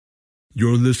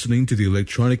You're listening to the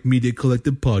Electronic Media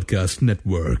Collective Podcast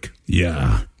Network.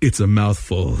 Yeah, it's a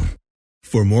mouthful.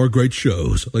 For more great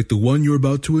shows like the one you're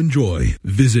about to enjoy,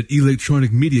 visit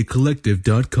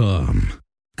electronicmediacollective.com.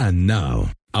 And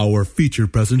now, our feature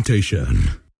presentation.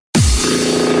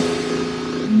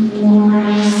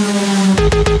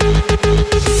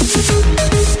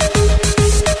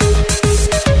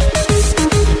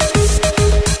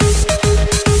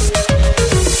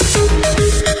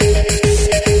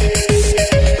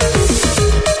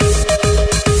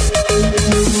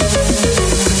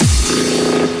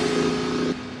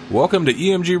 Welcome to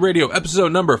EMG Radio,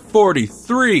 episode number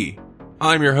 43.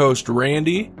 I'm your host,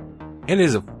 Randy, and it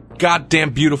is a goddamn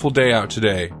beautiful day out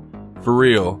today. For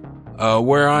real.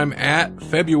 Where I'm at,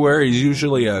 February is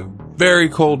usually a very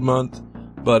cold month,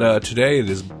 but today it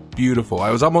is beautiful.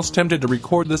 I was almost tempted to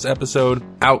record this episode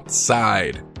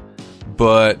outside,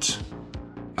 but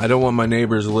I don't want my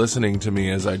neighbors listening to me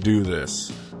as I do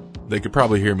this. They could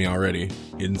probably hear me already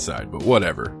inside, but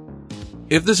whatever.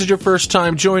 If this is your first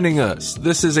time joining us,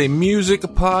 this is a music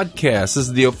podcast. This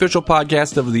is the official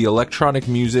podcast of the Electronic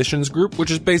Musicians Group, which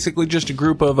is basically just a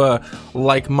group of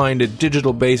like-minded,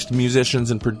 digital-based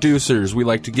musicians and producers. We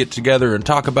like to get together and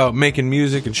talk about making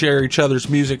music and share each other's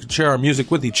music and share our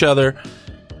music with each other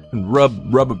and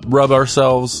rub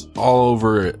ourselves all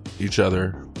over each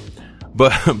other.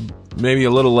 But maybe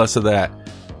a little less of that.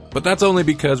 But that's only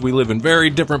because we live in very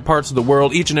different parts of the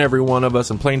world, each and every one of us,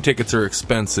 and plane tickets are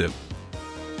expensive.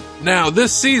 Now,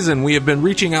 this season, we have been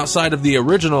reaching outside of the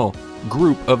original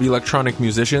group of electronic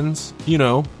musicians, you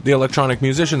know, the Electronic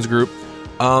Musicians Group,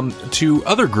 to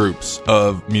other groups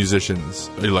of musicians,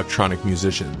 electronic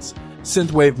musicians,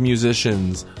 synthwave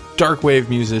musicians, darkwave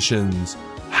musicians,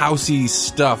 housey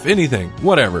stuff, anything,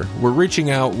 whatever. We're reaching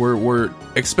out, we're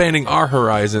expanding our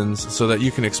horizons so that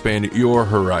you can expand your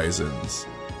horizons.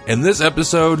 And this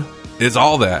episode is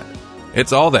all that.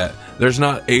 It's all that. There's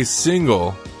not a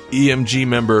single EMG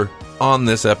member on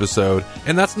this episode,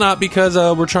 and that's not because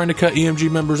we're trying to cut EMG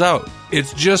members out.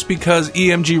 It's just because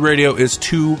EMG Radio is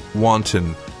too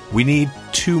wanton. We need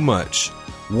too much.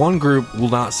 One group will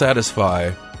not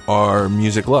satisfy our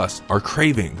music lust, our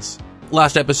cravings.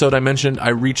 Last episode I mentioned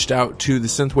I reached out to the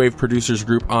Synthwave Producers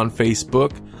Group on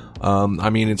Facebook. I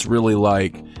mean, it's really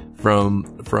like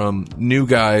from new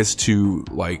guys to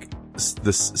like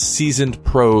the seasoned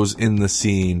pros in the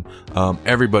scene.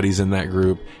 Everybody's in that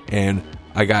group, and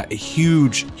I got a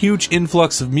huge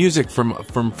influx of music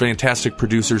from fantastic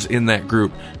producers in that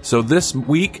group. So this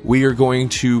week we are going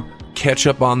to catch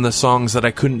up on the songs that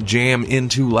I couldn't jam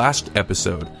into last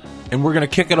episode, and we're going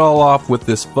to kick it all off with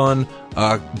this fun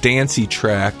dancey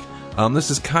track. This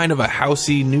is kind of a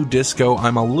housey new disco.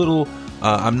 I'm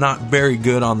not very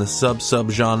good on the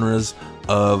sub genres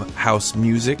of house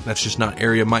music. That's just not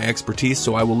area of my expertise,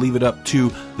 so I will leave it up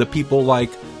to the people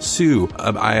like Sue.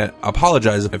 I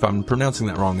apologize if I'm pronouncing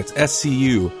that wrong. It's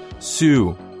SCU,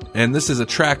 Sue. And this is a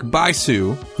track by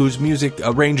Sue, whose music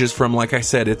ranges from, like I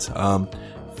said, it's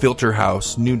filter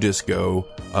house, new disco,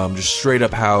 just straight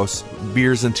up house,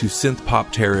 veers into synth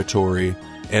pop territory.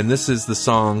 And this is the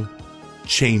song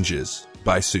Changes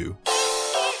by Sue.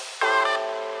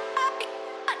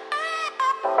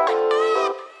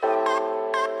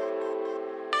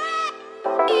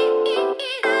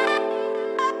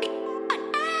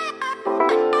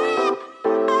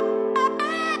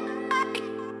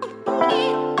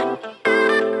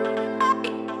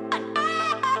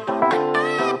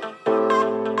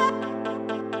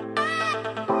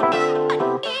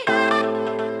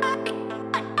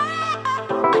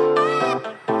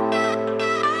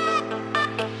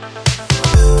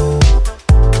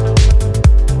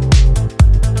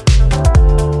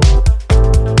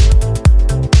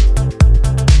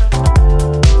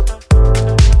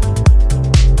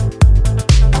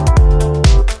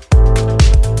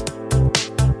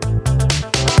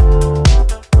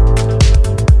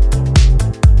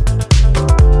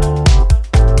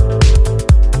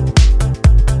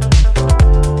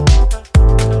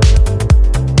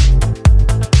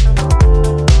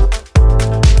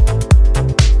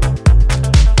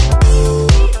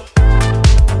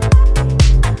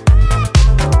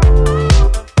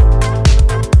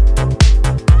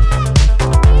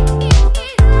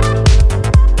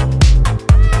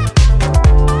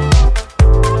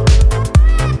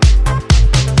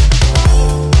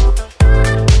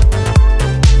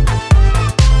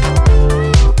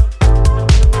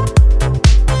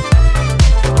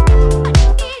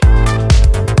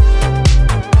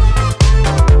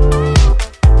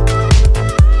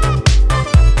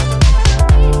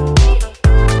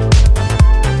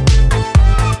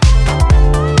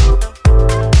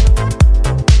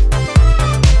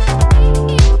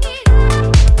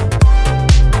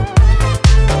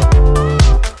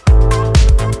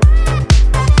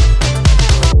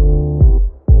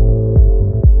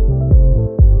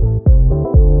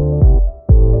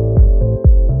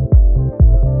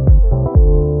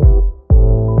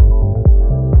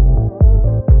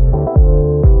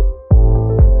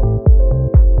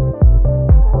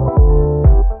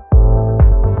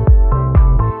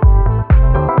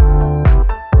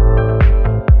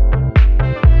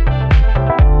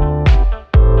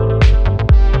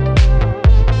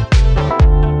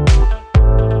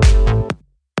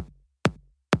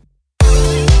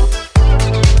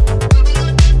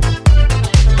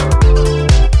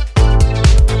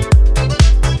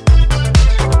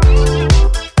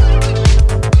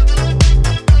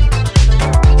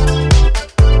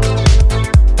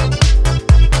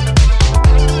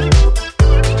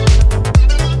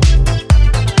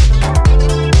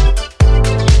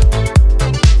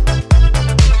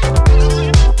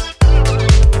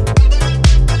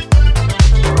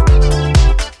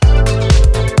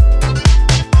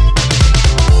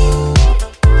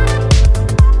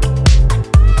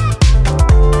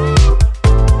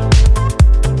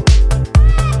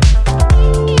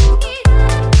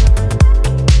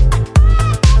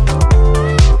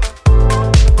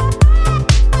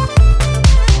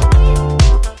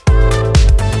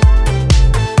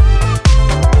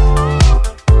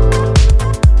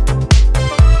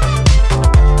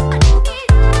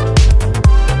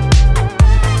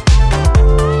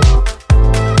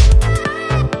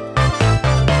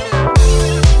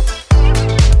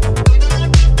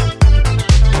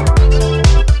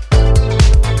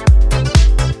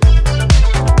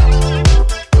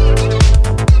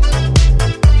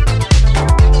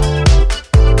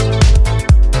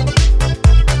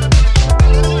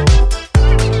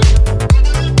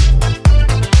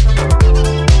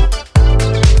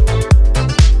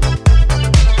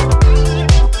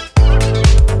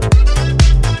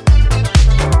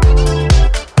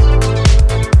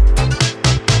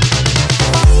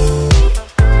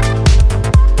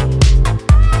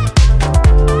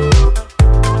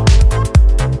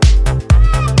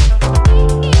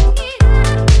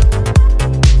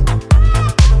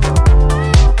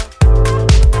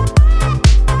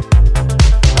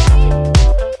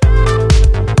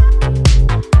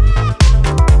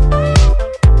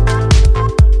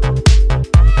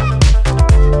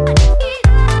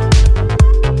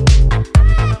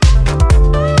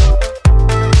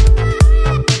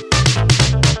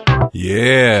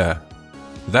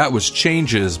 That was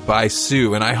Changes by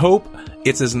Sue, and I hope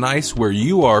it's as nice where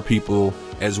you are, people,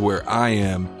 as where I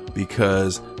am,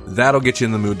 because that'll get you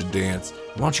in the mood to dance.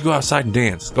 Why don't you go outside and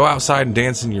dance? Go outside and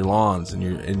dance in your lawns and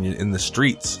in the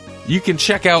streets. You can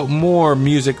check out more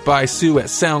music by Sue at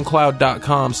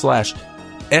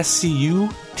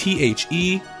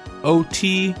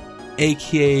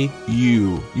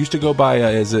soundcloud.com/SCUTHEOTAKU. Used to go by,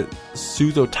 is it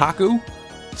Suzotaku?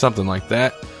 Something like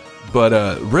that.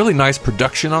 But really nice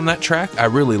production on that track. I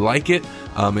really like it.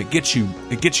 It gets you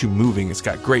moving. It's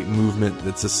got great movement.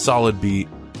 It's a solid beat.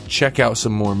 Check out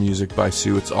some more music by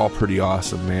Sue. It's all pretty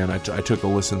awesome, man. I took a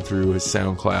listen through his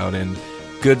SoundCloud, and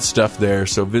good stuff there.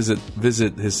 So visit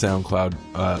his SoundCloud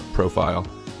profile.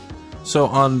 So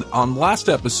on last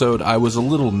episode, I was a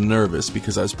little nervous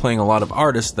because I was playing a lot of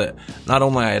artists that not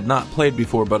only I had not played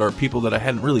before, but are people that I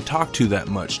hadn't really talked to that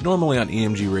much. Normally on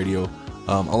EMG Radio,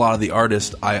 a lot of the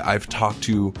artists I've talked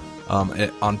to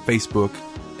on Facebook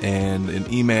and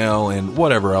in email and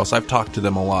whatever else. I've talked to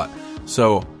them a lot.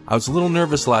 So I was a little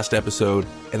nervous last episode,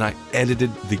 and I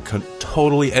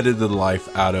totally edited the life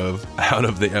out of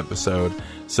the episode.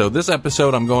 So this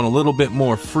episode, I'm going a little bit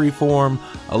more freeform,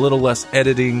 a little less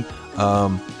editing,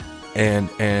 and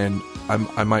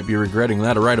I might be regretting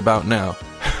that right about now.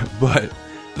 But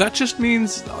that just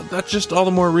means that's just all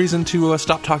the more reason to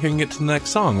stop talking and get to the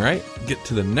next song, right? Get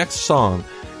to the next song,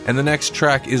 and the next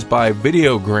track is by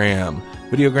Videogram.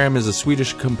 Videogram is a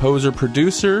Swedish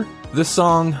composer-producer. This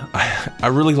song, I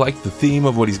really like the theme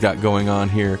of what he's got going on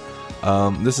here.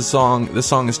 This song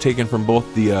is taken from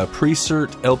both the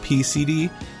Pre-Cert LP CD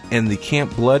and the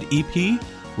Camp Blood EP,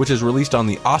 which is released on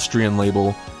the Austrian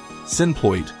label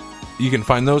Synploit. You can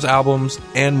find those albums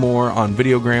and more on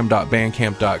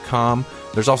videogram.bandcamp.com.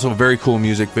 There's also a very cool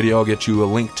music video. I'll get you a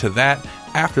link to that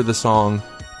after the song.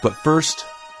 But first,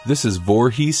 this is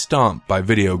Vorhi Stomp by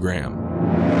Videogram.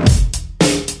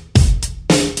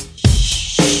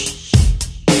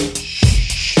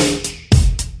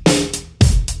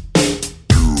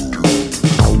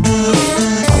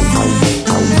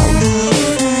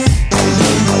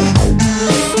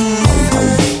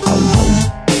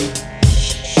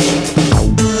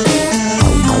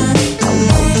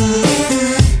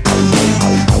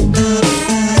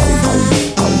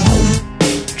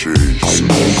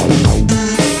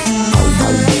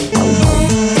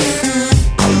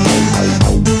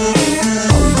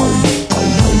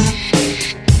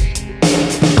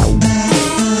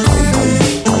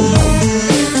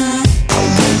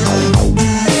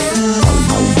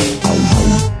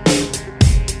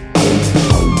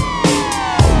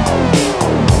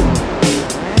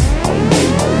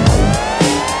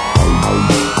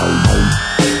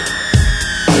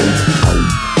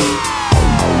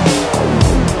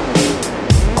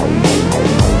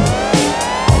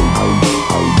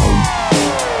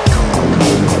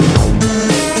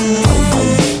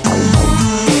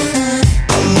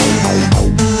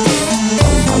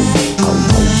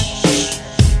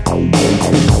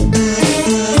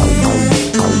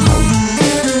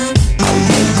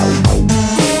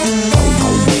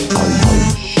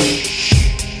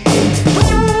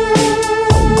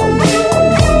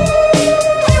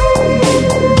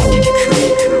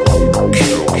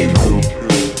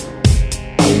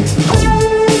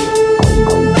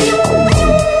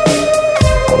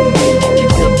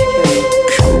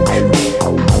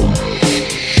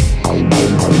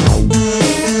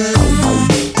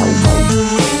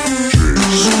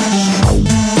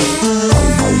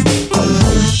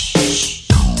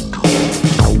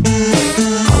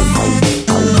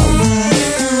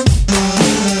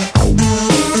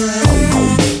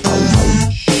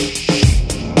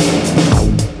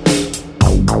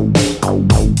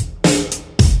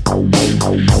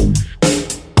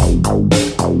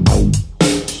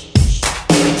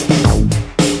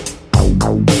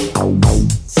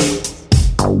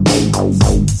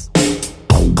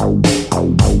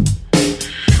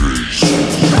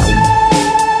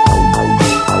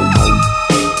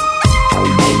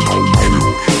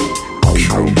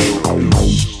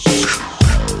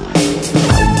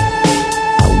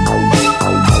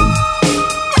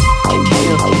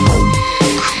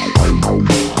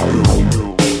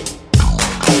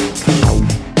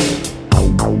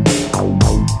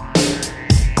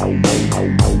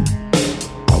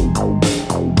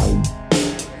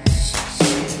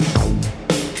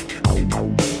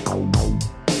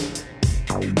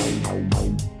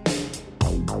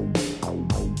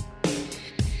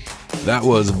 That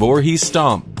was Vorhi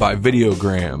Stomp by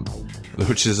Videogram,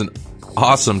 which is an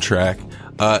awesome track.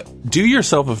 Do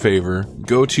yourself a favor.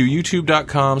 Go to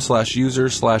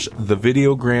youtube.com/user/the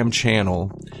Videogram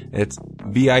channel. It's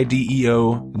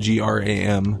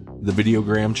VIDEOGRAM the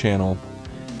Videogram channel,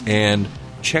 and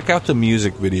check out the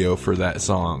music video for that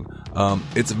song.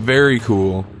 It's very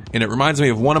cool, and it reminds me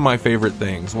of one of my favorite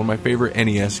things, one of my favorite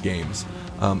NES games.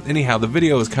 Anyhow, the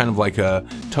video is kind of like a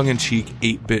tongue-in-cheek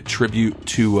 8-bit tribute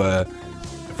to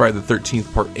Friday the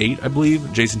 13th Part 8, I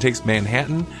believe. Jason Takes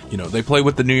Manhattan. You know, they play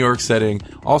with the New York setting.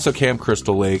 Also Camp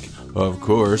Crystal Lake, of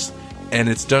course. And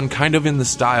it's done kind of in the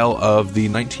style of the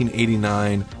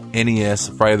 1989 NES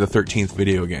Friday the 13th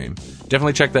video game.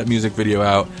 Definitely check that music video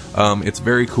out. It's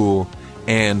very cool.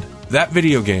 And that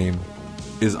video game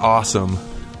is awesome.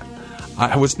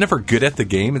 I was never good at the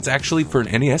game. It's actually, for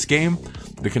an NES game,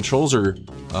 the controls are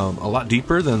a lot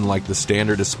deeper than like the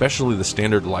standard, especially the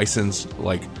standard licensed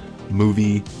like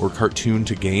movie or cartoon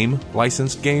to game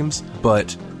licensed games.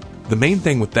 But the main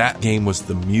thing with that game was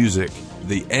the music.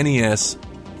 The NES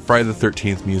Friday the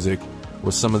 13th music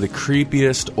was some of the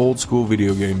creepiest old school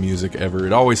video game music ever.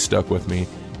 It always stuck with me.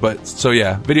 But so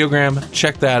yeah, Videogram,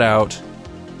 check that out,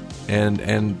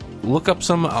 and look up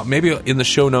some. Maybe in the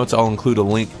show notes I'll include a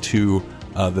link to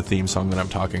the theme song that I'm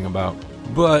talking about.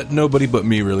 But nobody but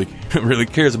me really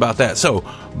cares about that. So,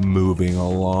 moving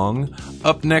along.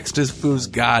 Up next is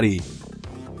Fusgatti.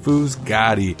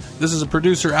 Fusgatti. This is a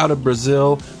producer out of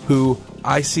Brazil who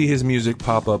I see his music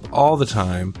pop up all the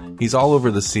time. He's all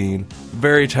over the scene.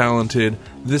 Very talented.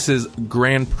 This is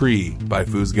Grand Prix by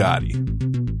Fusgatti.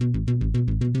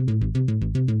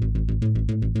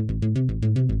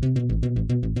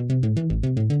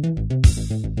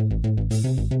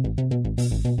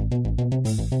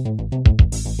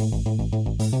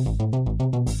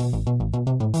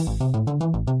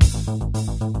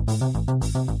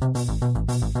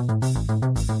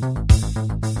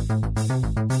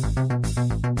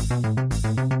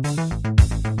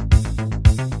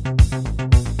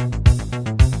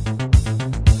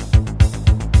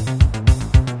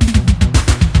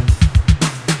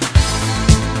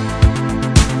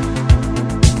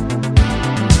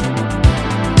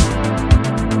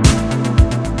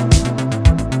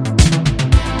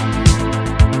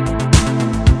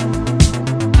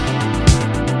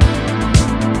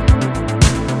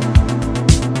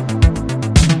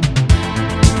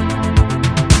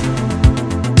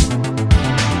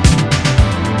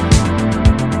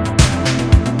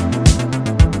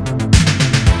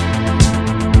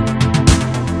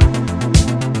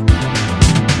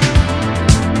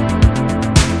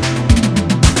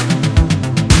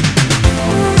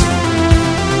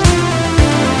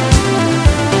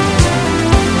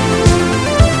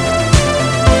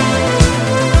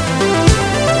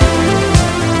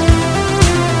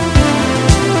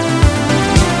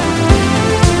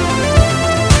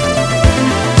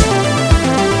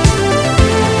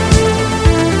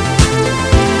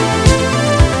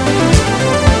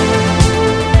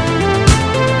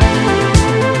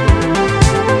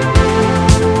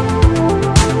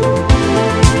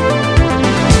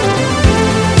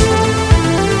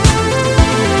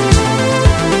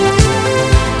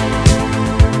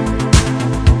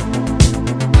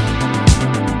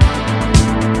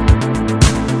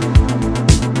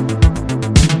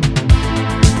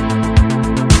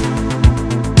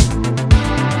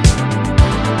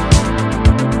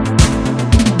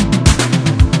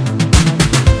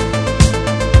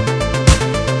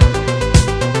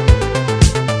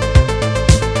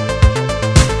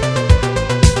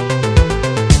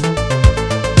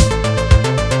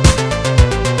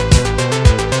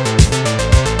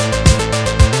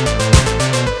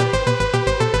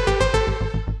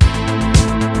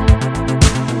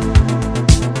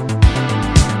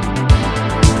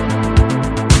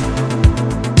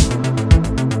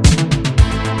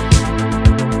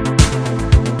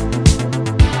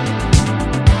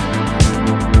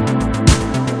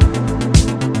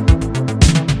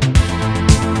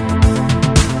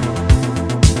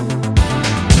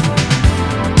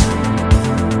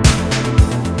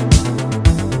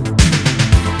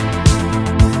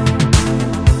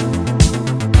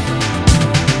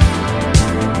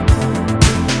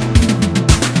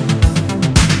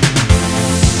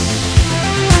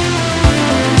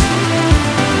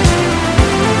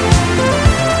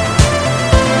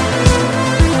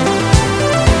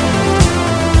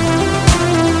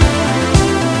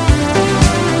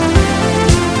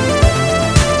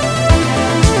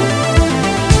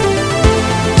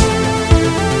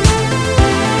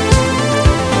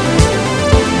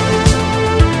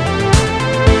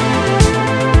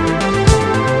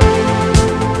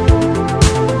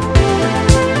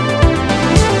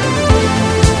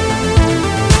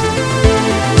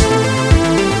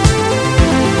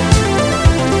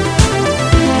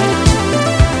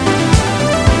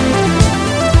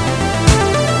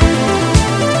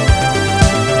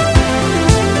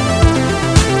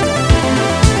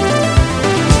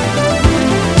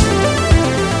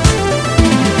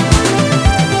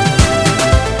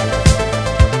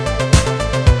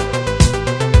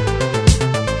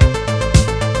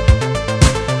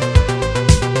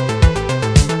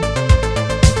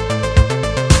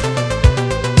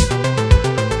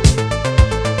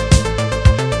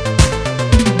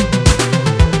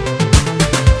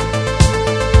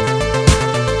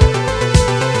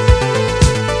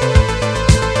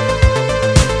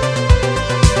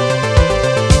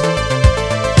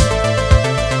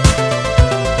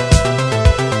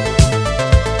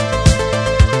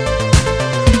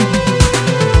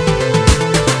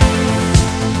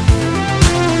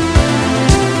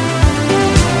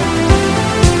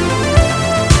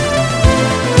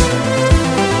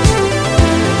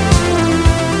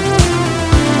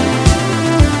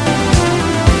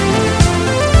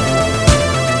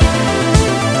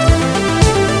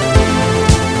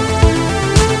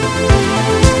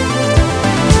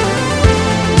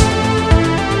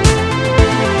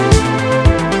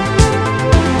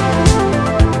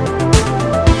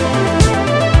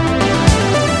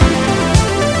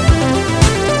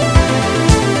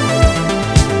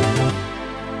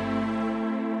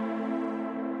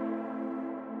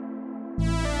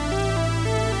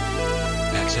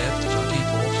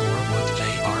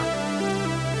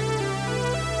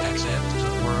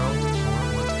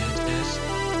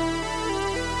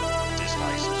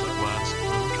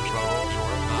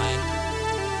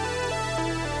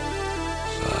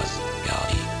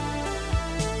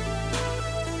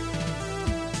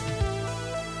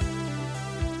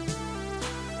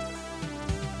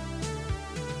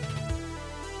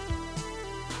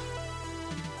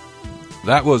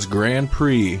 That was Grand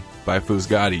Prix by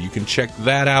Fuzgati. You can check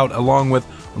that out along with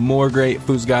more great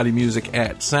Fuzgati music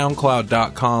at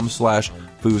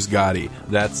soundcloud.com/Fuzgati.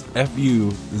 That's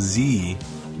Fuzgati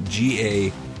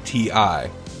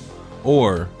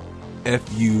or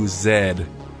Fuzgati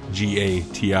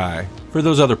for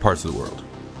those other parts of the world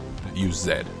that use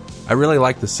Z. I really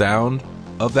like the sound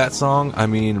of that song. I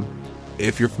mean,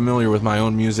 if you're familiar with my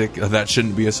own music, that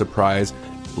shouldn't be a surprise.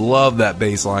 Love that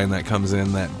bass line that comes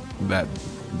in, that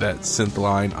synth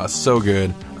line, so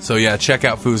good. So yeah, check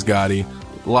out Fuzgati.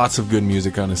 Lots of good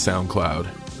music on his SoundCloud.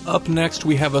 Up next,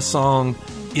 we have a song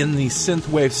in the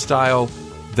synthwave style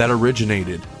that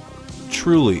originated,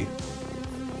 truly,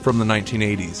 from the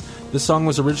 1980s. This song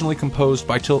was originally composed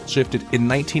by Tilt Shifted in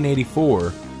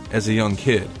 1984 as a young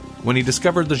kid. When he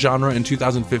discovered the genre in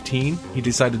 2015, he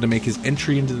decided to make his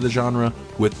entry into the genre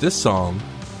with this song,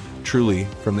 truly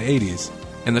from the 80s.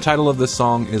 And the title of this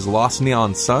song is Lost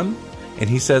Neon Sun, and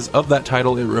he says of that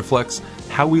title it reflects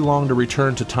how we long to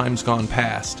return to times gone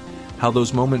past, how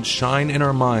those moments shine in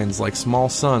our minds like small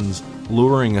suns,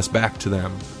 luring us back to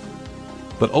them.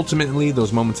 But ultimately,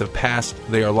 those moments have passed,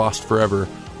 they are lost forever,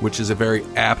 which is a very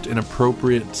apt and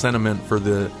appropriate sentiment for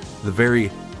the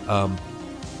very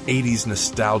 80s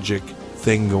nostalgic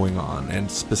thing going on,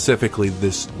 and specifically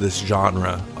this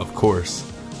genre, of course.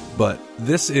 But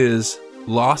this is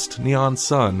Lost Neon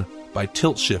Sun by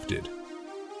Tilt Shifted,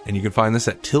 and you can find this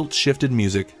at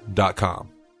tiltshiftedmusic.com.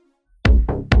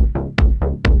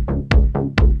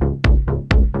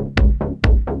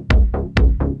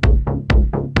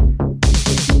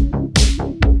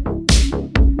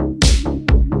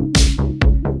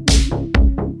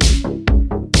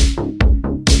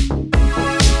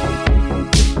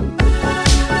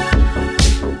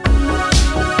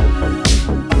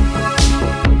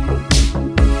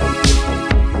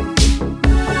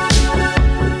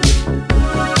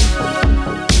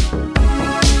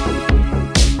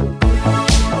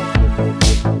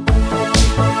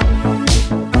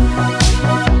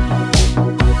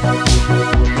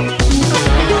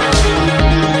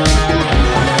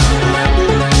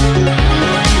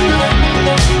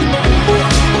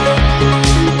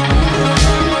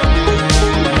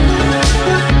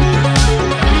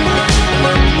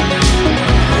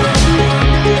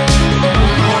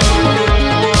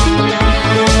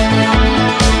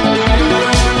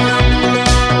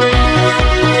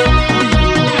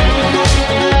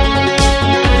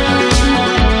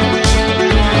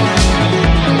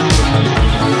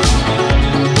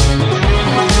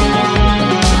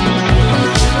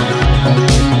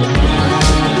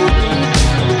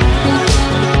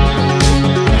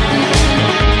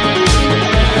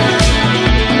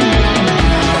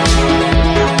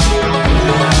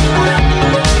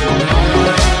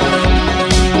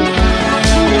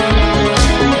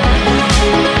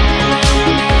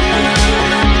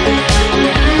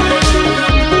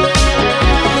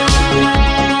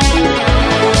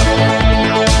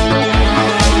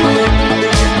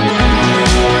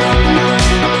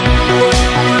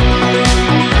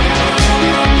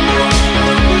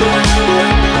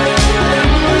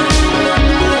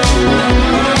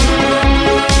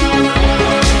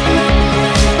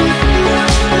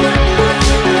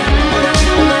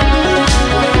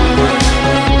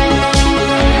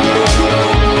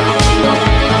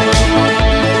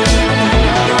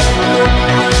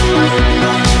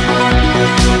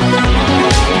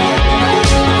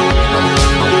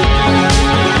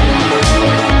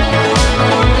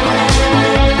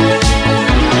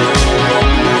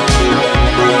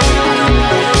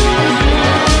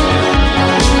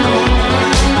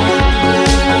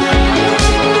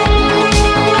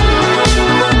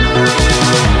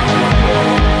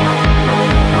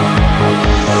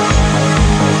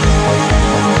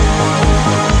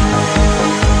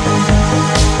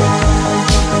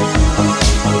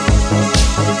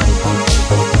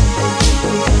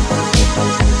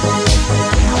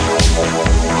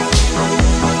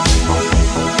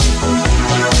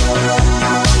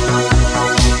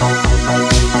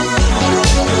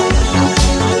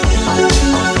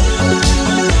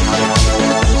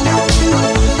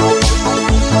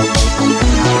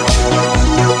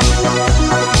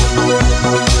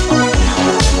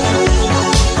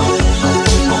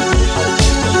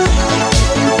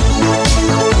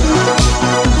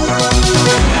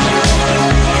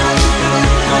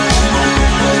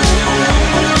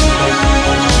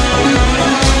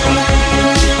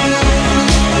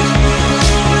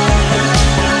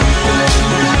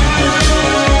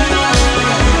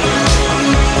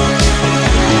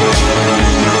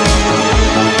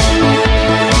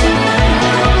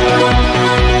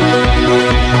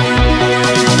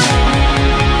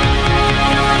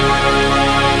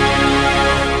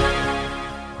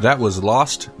 That was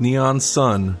Lost Neon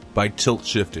Sun by Tilt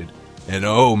Shifted. And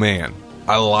oh man,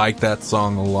 I like that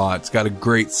song a lot. It's got a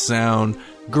great sound,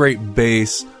 great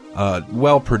bass,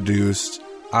 well produced.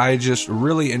 I just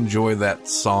really enjoy that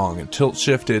song. And Tilt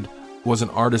Shifted was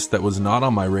an artist that was not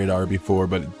on my radar before,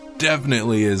 but it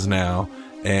definitely is now.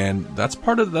 And that's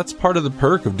part of the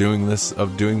perk of doing this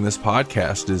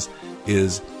podcast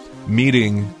is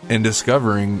meeting and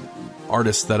discovering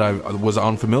artists that I was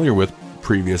unfamiliar with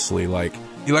previously. Like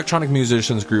Electronic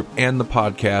Musicians Group and the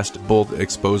podcast both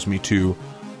exposed me to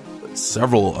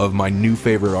several of my new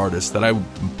favorite artists that I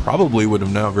probably would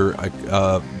have never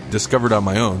discovered on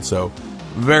my own. So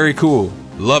very cool.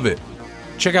 Love it.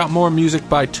 Check out more music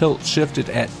by Tilt Shifted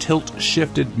at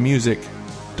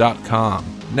tiltshiftedmusic.com.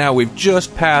 Now we've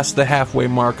just passed the halfway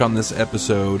mark on this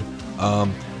episode.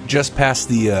 Just past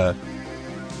the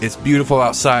it's beautiful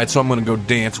outside, so I'm going to go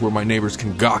dance where my neighbors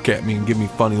can gawk at me and give me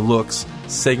funny looks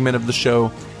segment of the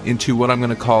show into what I'm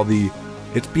going to call the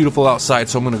it's beautiful outside,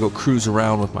 so I'm going to go cruise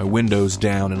around with my windows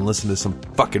down and listen to some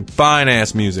fucking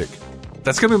fine-ass music.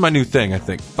 That's going to be my new thing, I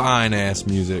think. Fine-ass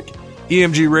music.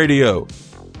 EMG Radio.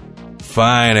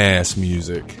 Fine-ass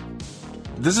music.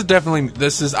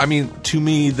 To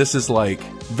me, this is like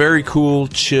very cool,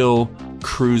 chill,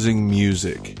 cruising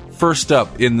music. First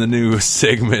up in the new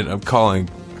segment I'm calling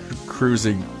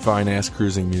fine-ass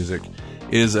cruising music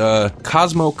is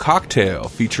Cosmo Cocktail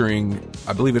featuring,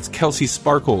 I believe it's Kelsey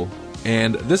Sparkle.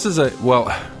 And this is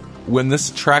when this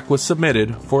track was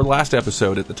submitted for last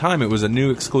episode, at the time it was a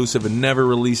new exclusive and never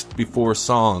released before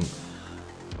song.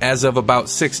 As of about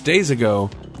 6 days ago,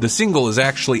 the single is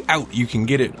actually out. You can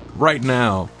get it right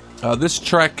now. This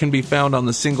track can be found on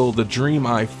the single The Dream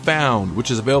I Found,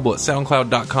 which is available at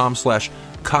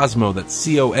soundcloud.com/Cosmo. That's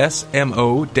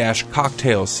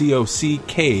COSMO-cocktail.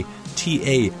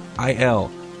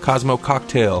 COCKTAIL. Cosmo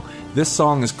Cocktail. This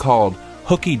song is called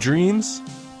Hooky Dreams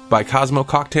by Cosmo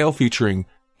Cocktail featuring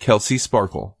Kelsey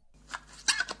Sparkle.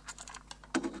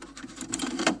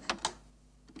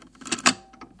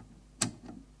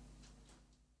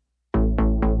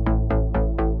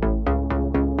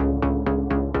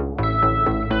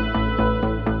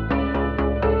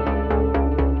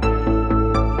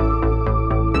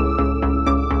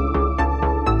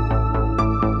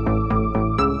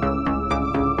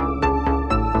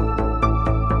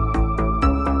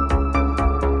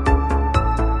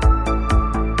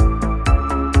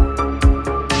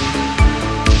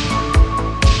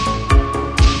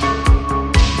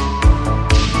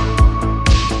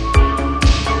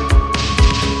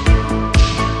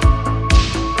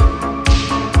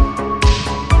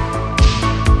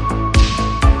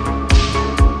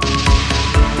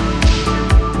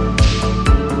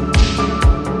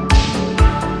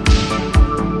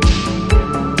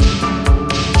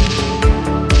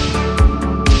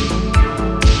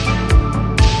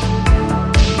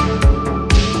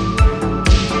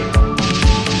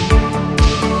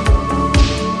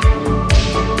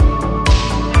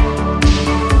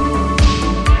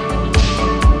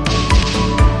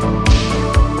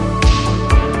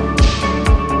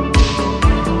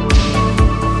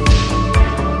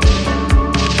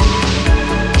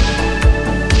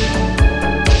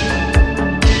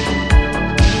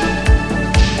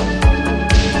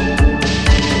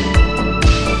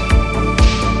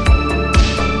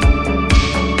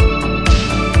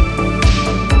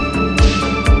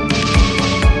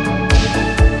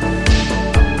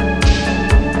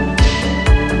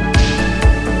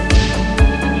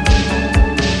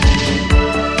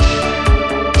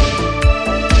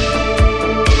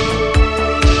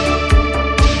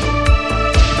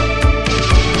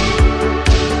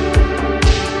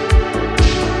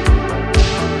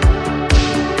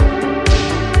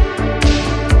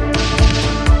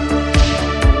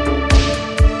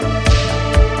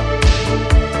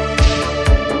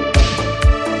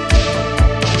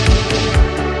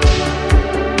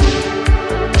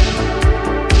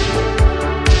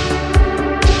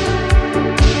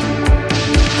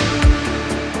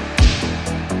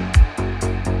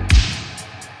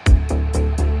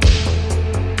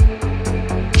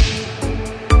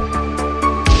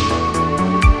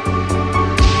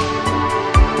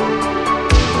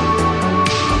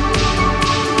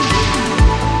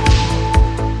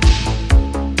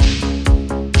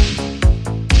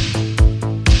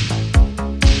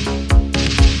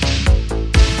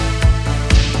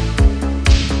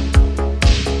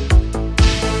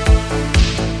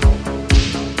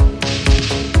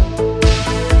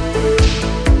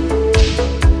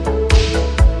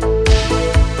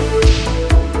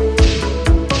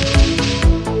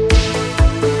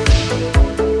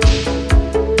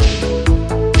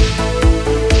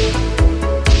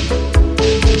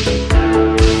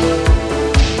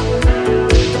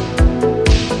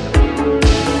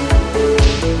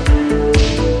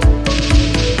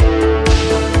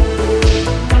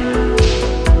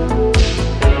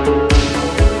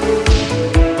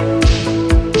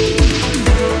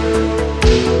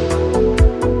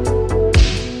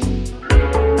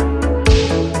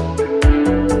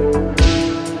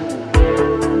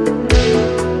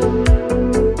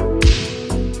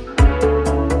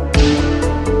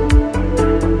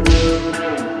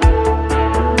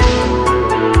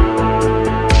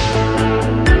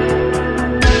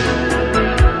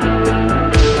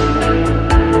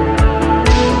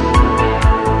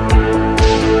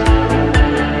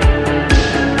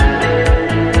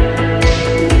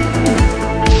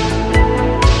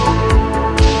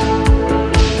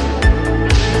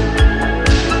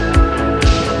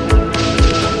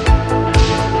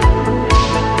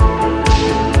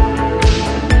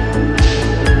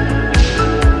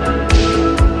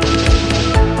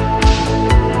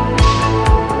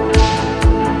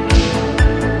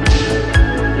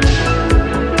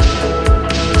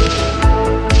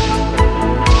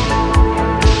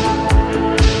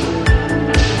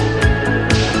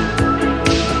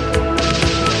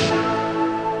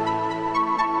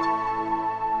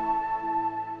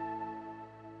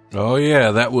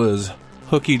 yeah, that was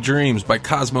Hooky Dreams by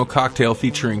Cosmo Cocktail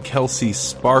featuring Kelsey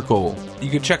Sparkle.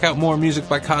 You can check out more music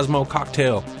by Cosmo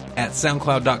Cocktail at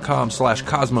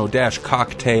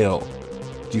soundcloud.com/cosmo-cocktail.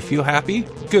 Do you feel happy?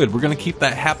 Good, we're going to keep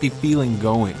that happy feeling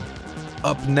going.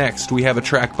 Up next, we have a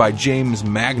track by James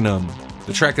Magnum.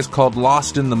 The track is called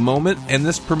Lost in the Moment, and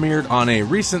this premiered on a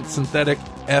recent Synthetic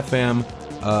FM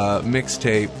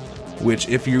mixtape, which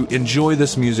if you enjoy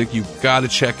this music, you've got to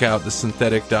check out the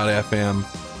synthetic.fm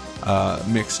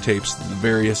mixtapes, the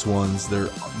various ones.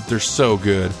 They're so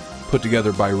good, put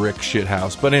together by Rick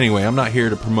Shithouse. But anyway, I'm not here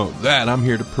to promote that. I'm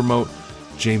here to promote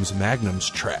James Magnum's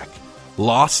track,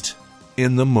 Lost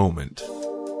in the Moment.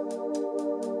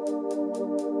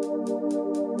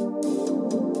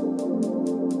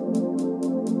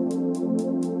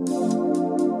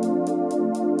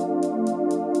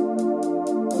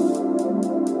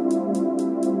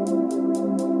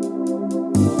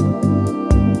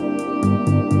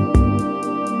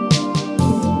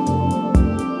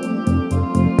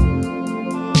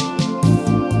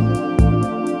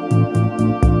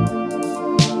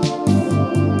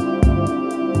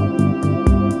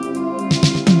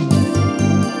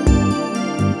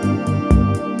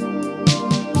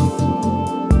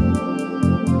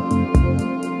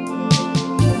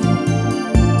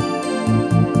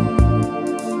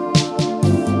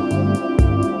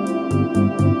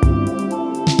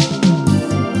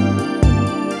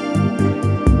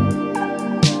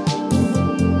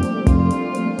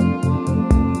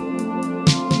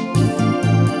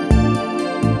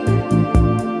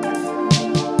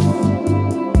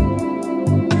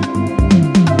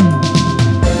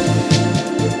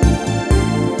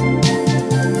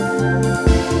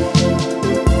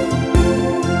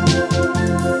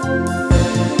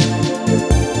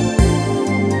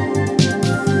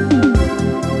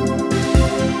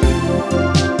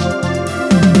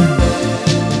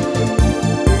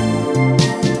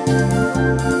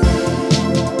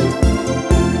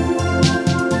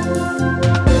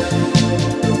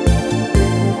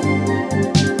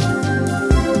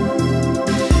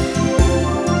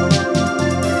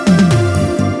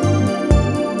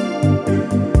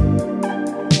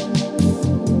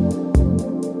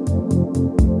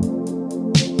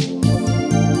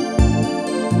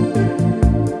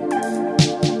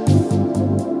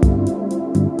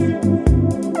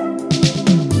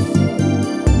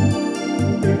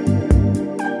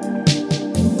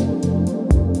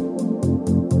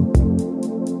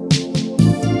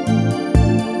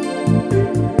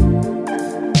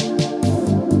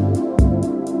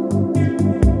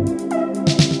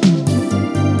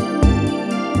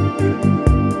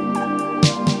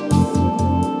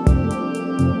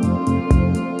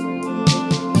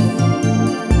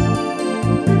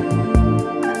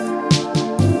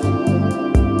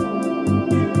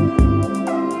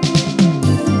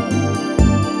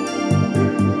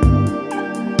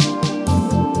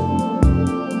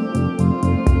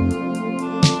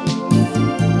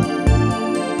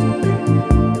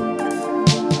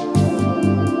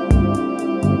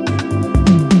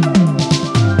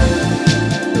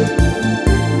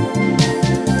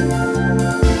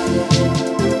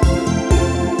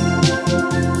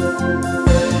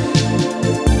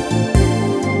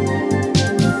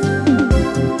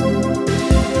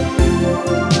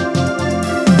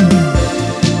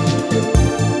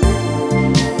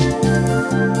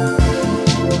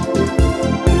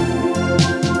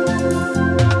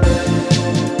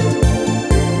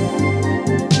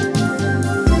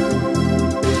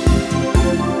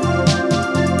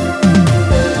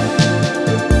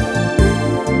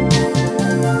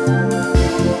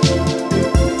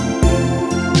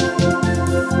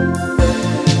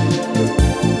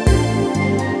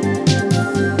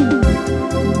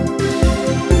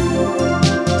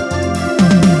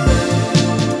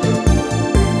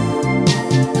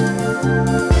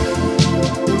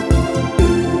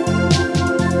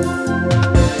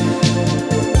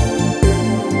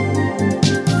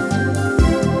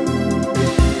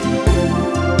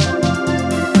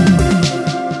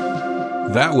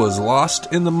 That was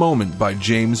Lost in the Moment by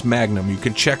James Magnum. You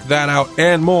can check that out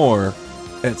and more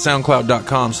at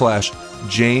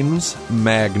soundcloud.com/James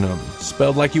Magnum.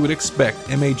 Spelled like you would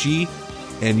expect,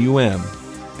 M-A-G-N-U-M.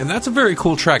 And that's a very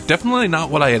cool track. Definitely not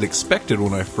what I had expected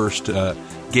when I first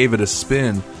gave it a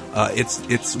spin.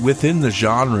 It's within the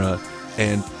genre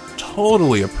and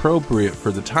totally appropriate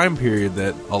for the time period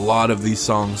that a lot of these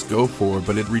songs go for,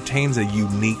 but it retains a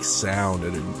unique sound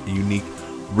and a unique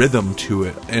rhythm to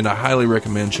it, and I highly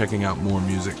recommend checking out more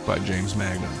music by James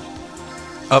Magnum.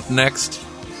 Up next,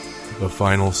 the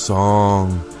final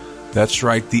song. That's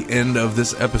right, the end of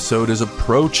this episode is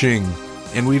approaching.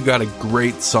 and we've got a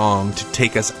great song to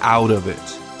take us out of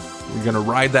it. We're going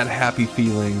to ride that happy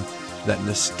feeling, that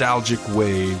nostalgic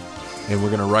wave, and we're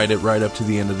going to ride it right up to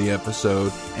the end of the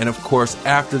episode. And of course,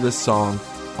 after this song,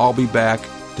 I'll be back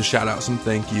to shout out some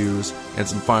thank yous and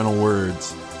some final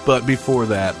words. But before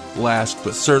that, last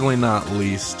but certainly not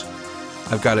least,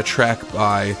 I've got a track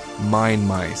by Mind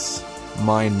Mice.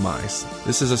 Mind Mice.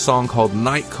 This is a song called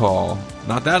Night Call.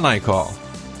 Not that Night Call.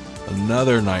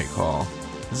 Another Night Call.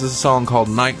 This is a song called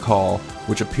Night Call,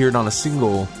 which appeared on a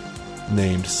single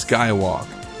named Skywalk.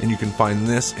 And you can find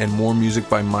this and more music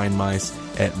by Mind Mice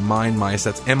at Mind Mice.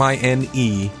 That's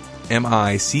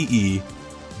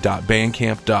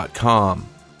MINEMICE.bandcamp.com.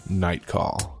 Night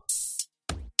Call.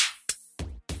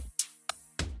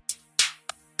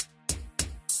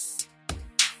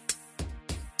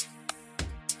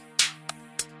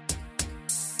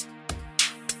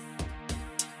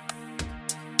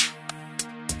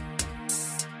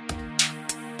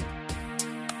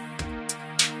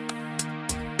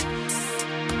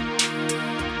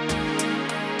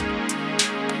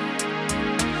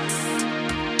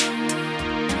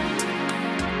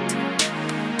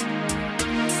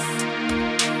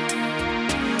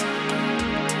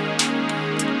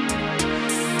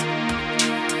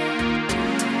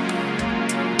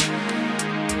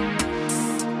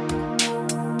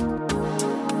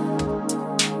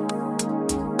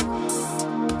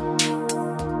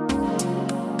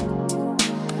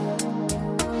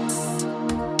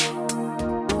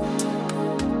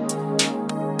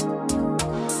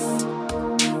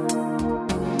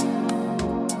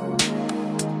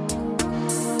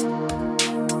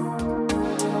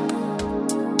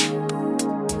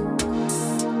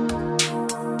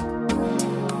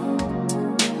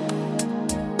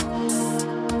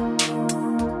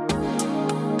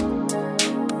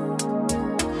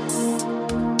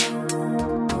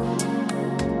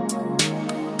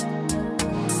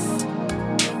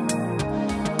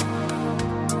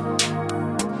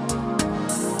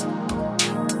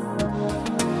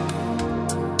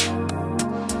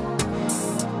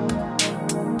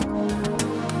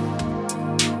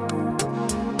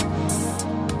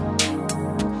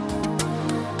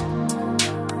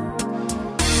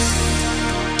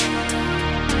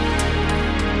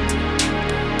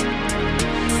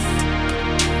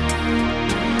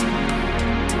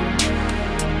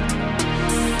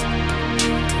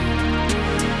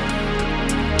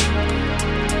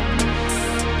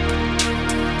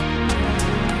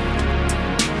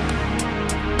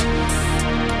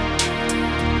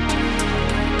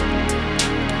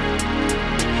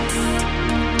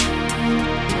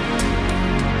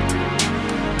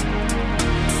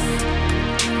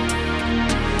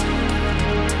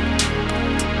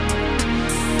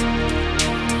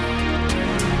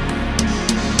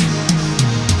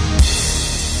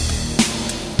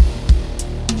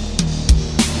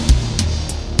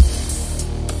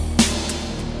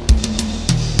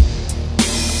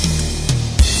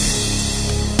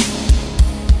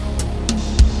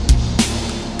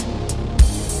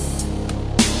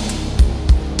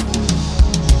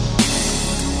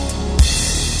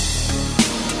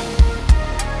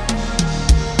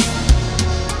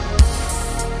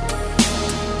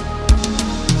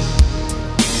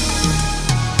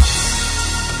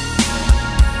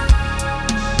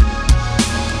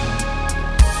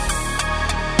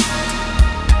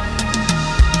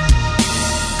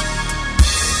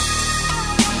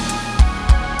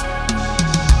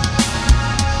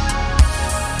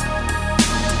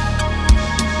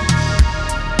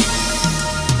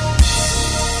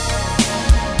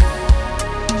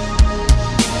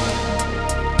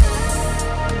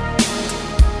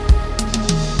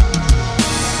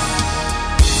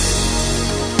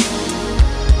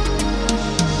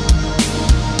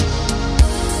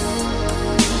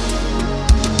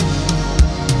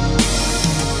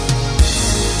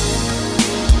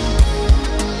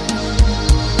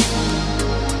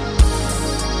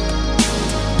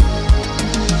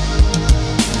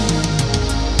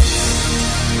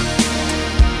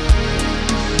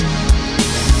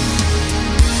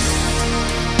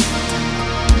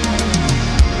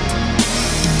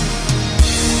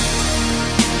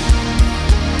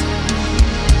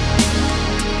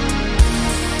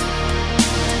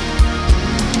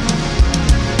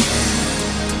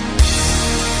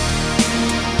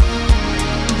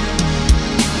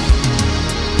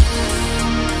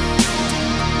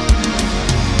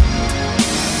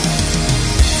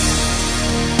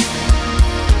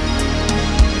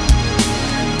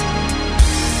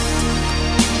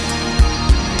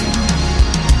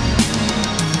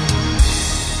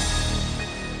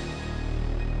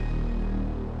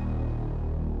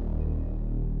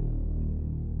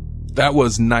 That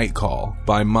was Night Call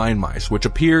by Mind Mice, which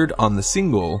appeared on the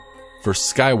single for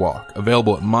Skywalk,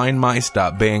 available at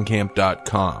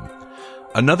mindmice.bandcamp.com.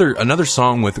 Another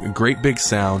song with a great big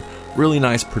sound, really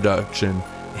nice production.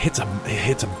 It hits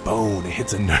a bone, it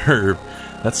hits a nerve.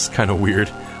 That's kind of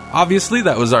weird. Obviously,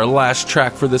 that was our last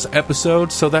track for this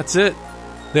episode, so that's it.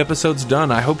 The episode's done.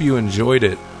 I hope you enjoyed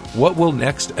it. What will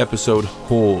next episode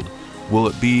hold? Will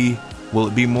it be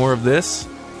more of this?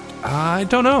 I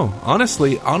don't know.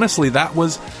 Honestly, that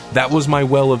was my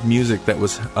well of music. That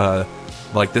was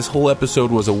like this whole episode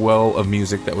was a well of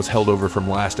music that was held over from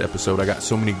last episode. I got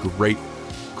so many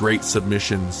great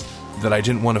submissions that I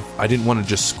didn't want to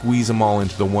just squeeze them all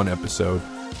into the one episode.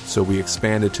 So we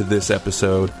expanded to this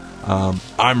episode.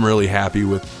 I'm really happy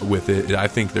with it. I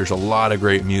think there's a lot of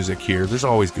great music here. There's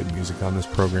always good music on this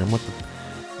program.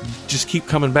 Just keep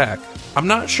coming back. I'm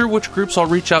not sure which groups I'll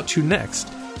reach out to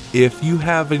next. If you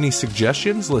have any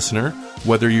suggestions, listener,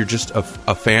 whether you're just a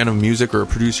fan of music or a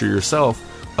producer yourself,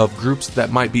 of groups that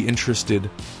might be interested,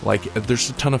 like there's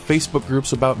a ton of Facebook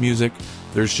groups about music.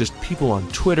 There's just people on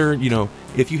Twitter.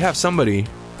 If you have somebody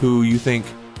who you think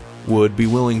would be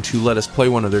willing to let us play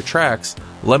one of their tracks,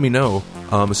 let me know.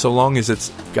 So long as it's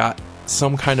got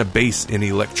some kind of base in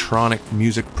electronic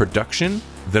music production,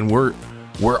 then we're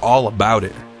all about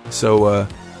it. So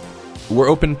we're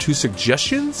open to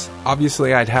suggestions.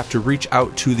 Obviously, I'd have to reach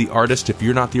out to the artist if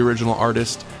you're not the original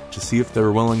artist to see if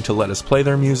they're willing to let us play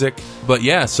their music. But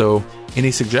yeah, so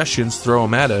any suggestions, throw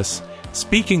them at us.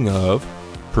 Speaking of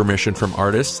permission from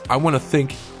artists, I want to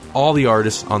thank all the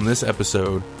artists on this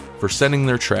episode for sending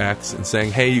their tracks and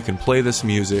saying, hey, you can play this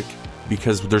music,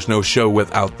 because there's no show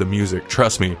without the music.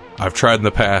 Trust me, I've tried in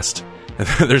the past.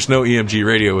 There's no EMG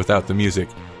radio without the music.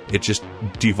 It just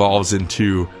devolves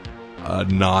into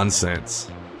nonsense.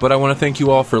 But I want to thank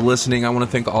you all for listening. I want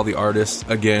to thank all the artists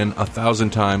again 1,000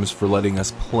 times for letting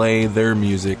us play their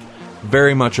music.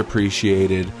 Very much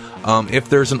appreciated. If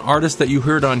there's an artist that you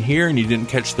heard on here and you didn't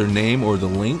catch their name or the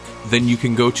link, then you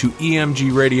can go to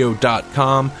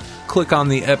emgradio.com, click on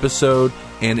the episode,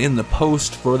 and in the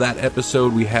post for that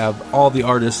episode we have all the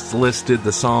artists listed,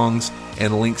 the songs,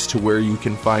 and links to where you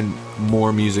can find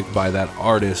more music by that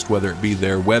artist, whether it be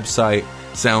their website,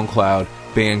 SoundCloud,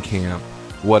 Bandcamp,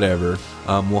 whatever.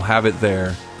 We'll have it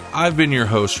there. I've been your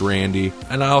host, Randy,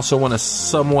 and I also want to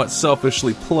somewhat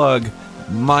selfishly plug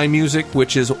my music,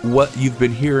 which is what you've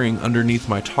been hearing underneath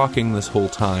my talking this whole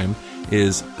time,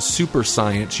 is Super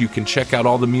Science. You can check out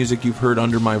all the music you've heard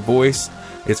under my voice.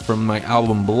 It's from my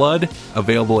album Blood,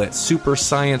 available at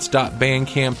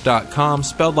superscience.bandcamp.com,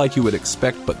 spelled like you would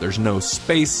expect, but there's no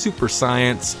space, Super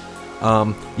Science.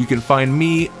 You can find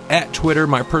me at Twitter.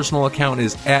 My personal account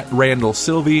is at Randall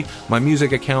Sylvie. My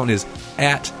music account is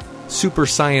at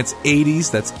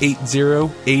SuperScience80s. That's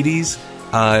 8080s.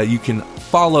 You can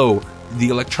follow the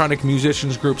Electronic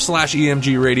Musicians Group /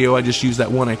 EMG Radio. I just use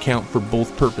that one account for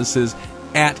both purposes,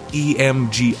 at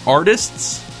EMG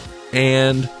Artists.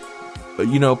 And,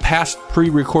 past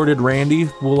pre-recorded Randy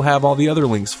will have all the other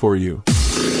links for you.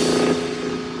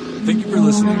 Thank you for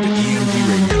listening to EMG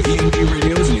Radio. EMG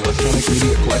Radio is an electronic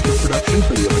media collective production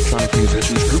for the Electronic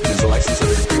Musicians Group and is a license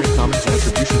under Creative Commons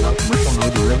Attribution Non-Commercial No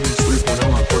Derivatives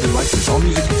 3.0 Unported license. All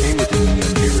music contained within the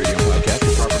EMG Radio podcast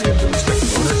is property of the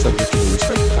respective owner, subject to the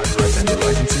respective copyrights and their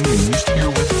licensing and used here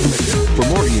with permission. For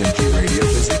more EMG Radio,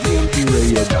 visit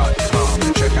emgradio.com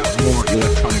and check out more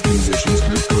Electronic Musicians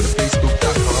Group. Go to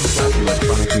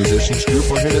facebook.com/Electronic Musicians Group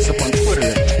or hit us up on Twitter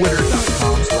at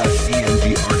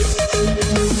twitter.com/EMG Artists.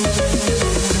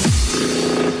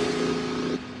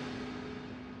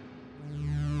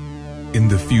 In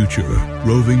the future,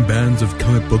 roving bands of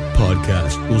comic book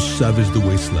podcasts will savage the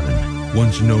wasteland,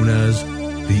 once known as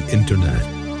the Internet.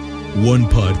 One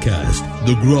podcast,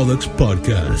 the Grolix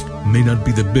Podcast, may not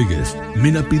be the biggest, may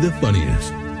not be the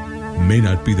funniest, may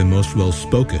not be the most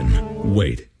well-spoken.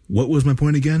 Wait, what was my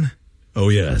point again? Oh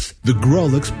yes, the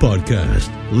Grolix Podcast.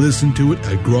 Listen to it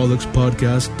at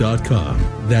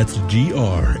grolixpodcast.com. That's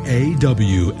GRAWLIX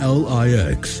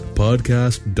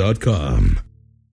podcast.com.